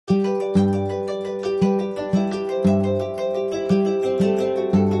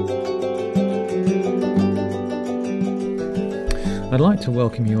I'd like to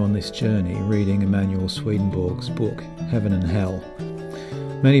welcome you on this journey reading Emanuel Swedenborg's book, Heaven and Hell.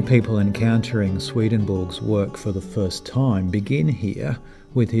 Many people encountering Swedenborg's work for the first time begin here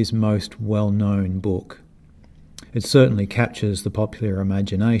with his most well-known book. It certainly captures the popular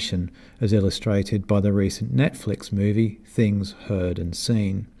imagination as illustrated by the recent Netflix movie Things Heard and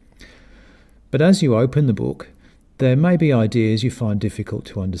Seen. But as you open the book, there may be ideas you find difficult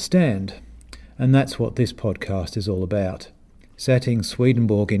to understand, and that's what this podcast is all about, setting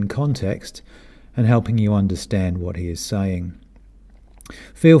Swedenborg in context and helping you understand what he is saying.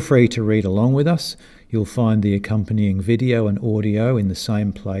 Feel free to read along with us. You'll find the accompanying video and audio in the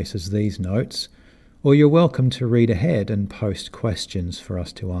same place as these notes, or you're welcome to read ahead and post questions for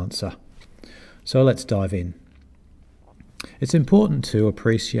us to answer. So let's dive in. It's important to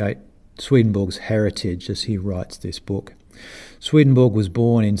appreciate Swedenborg's heritage as he writes this book. Swedenborg was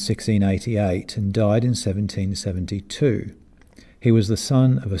born in 1688 and died in 1772. He was the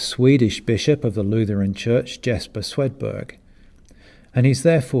son of a Swedish Bishop of the Lutheran Church, Jesper Swedberg, and he's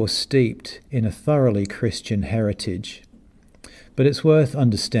therefore steeped in a thoroughly Christian heritage. But it's worth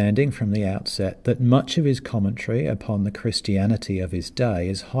understanding from the outset that much of his commentary upon the Christianity of his day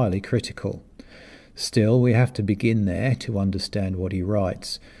is highly critical. Still, we have to begin there to understand what he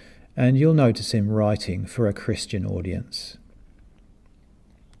writes, and you'll notice him writing for a Christian audience.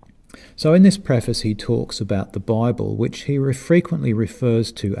 So in this preface he talks about the Bible, which he frequently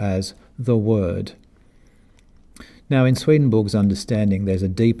refers to as the Word. Now in Swedenborg's understanding there's a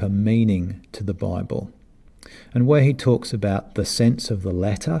deeper meaning to the Bible. And where he talks about the sense of the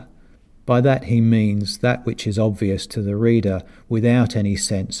letter, by that he means that which is obvious to the reader without any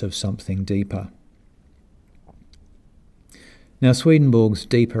sense of something deeper. Now Swedenborg's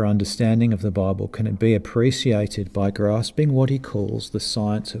deeper understanding of the Bible can be appreciated by grasping what he calls the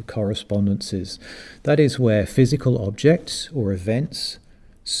science of correspondences. That is where physical objects or events,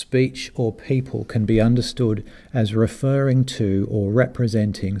 speech or people can be understood as referring to or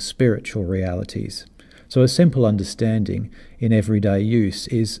representing spiritual realities. So a simple understanding in everyday use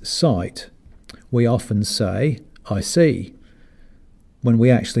is sight. We often say, I see, when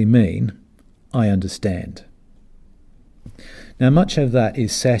we actually mean, I understand. Now much of that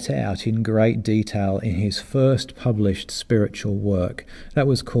is set out in great detail in his first published spiritual work. That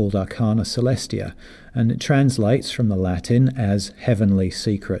was called Arcana Celestia, and it translates from the Latin as Heavenly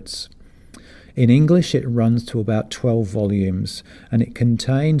Secrets. In English it runs to about 12 volumes, and it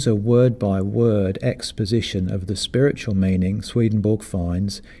contains a word-by-word exposition of the spiritual meaning Swedenborg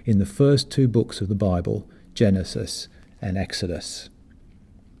finds in the first two books of the Bible, Genesis and Exodus.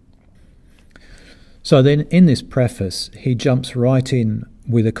 So then in this preface he jumps right in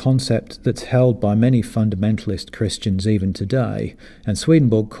with a concept that's held by many fundamentalist Christians even today, and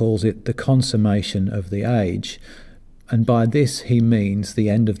Swedenborg calls it the consummation of the age. And by this he means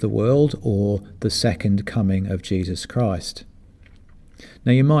the end of the world or the second coming of Jesus Christ.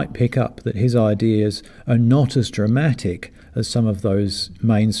 Now you might pick up that his ideas are not as dramatic as some of those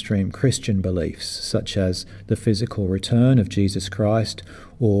mainstream Christian beliefs, such as the physical return of Jesus Christ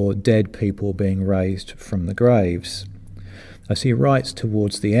or dead people being raised from the graves. As he writes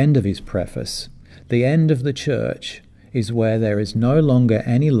towards the end of his preface, the end of the church is where there is no longer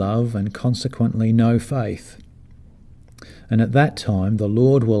any love and consequently no faith. And at that time the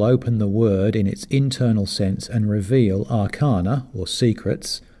Lord will open the Word in its internal sense and reveal arcana, or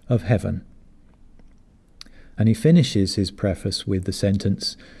secrets, of heaven. And he finishes his preface with the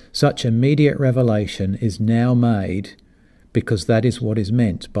sentence, such immediate revelation is now made, because that is what is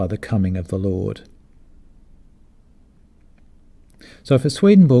meant by the coming of the Lord. So for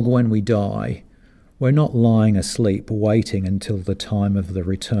Swedenborg, when we die, we're not lying asleep waiting until the time of the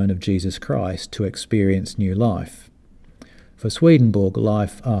return of Jesus Christ to experience new life. For Swedenborg,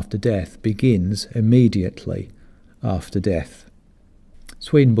 life after death begins immediately after death.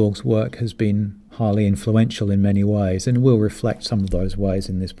 Swedenborg's work has been highly influential in many ways, and we'll reflect some of those ways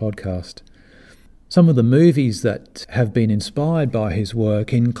in this podcast. Some of the movies that have been inspired by his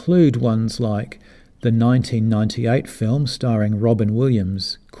work include ones like the 1998 film starring Robin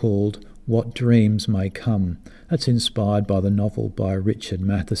Williams called What Dreams May Come. That's inspired by the novel by Richard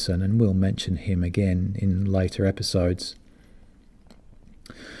Matheson, and we'll mention him again in later episodes.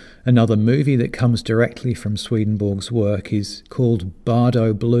 Another movie that comes directly from Swedenborg's work is called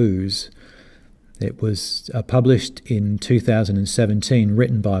Bardo Blues. It was published in 2017,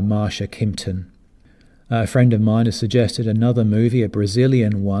 written by Marsha Kimpton. A friend of mine has suggested another movie, a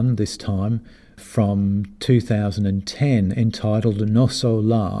Brazilian one this time, from 2010, entitled Nosso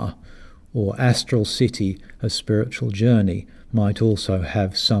Lar, or Astral City, A Spiritual Journey, might also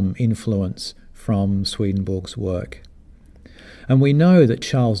have some influence from Swedenborg's work. And we know that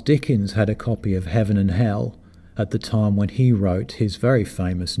Charles Dickens had a copy of Heaven and Hell at the time when he wrote his very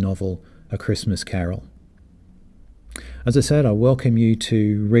famous novel, A Christmas Carol. As I said, I welcome you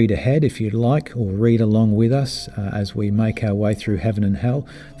to read ahead if you'd like, or read along with us as we make our way through Heaven and Hell.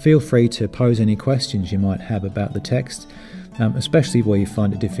 Feel free to pose any questions you might have about the text, especially where you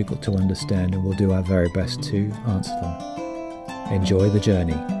find it difficult to understand, and we'll do our very best to answer them. Enjoy the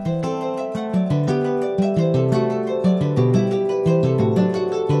journey.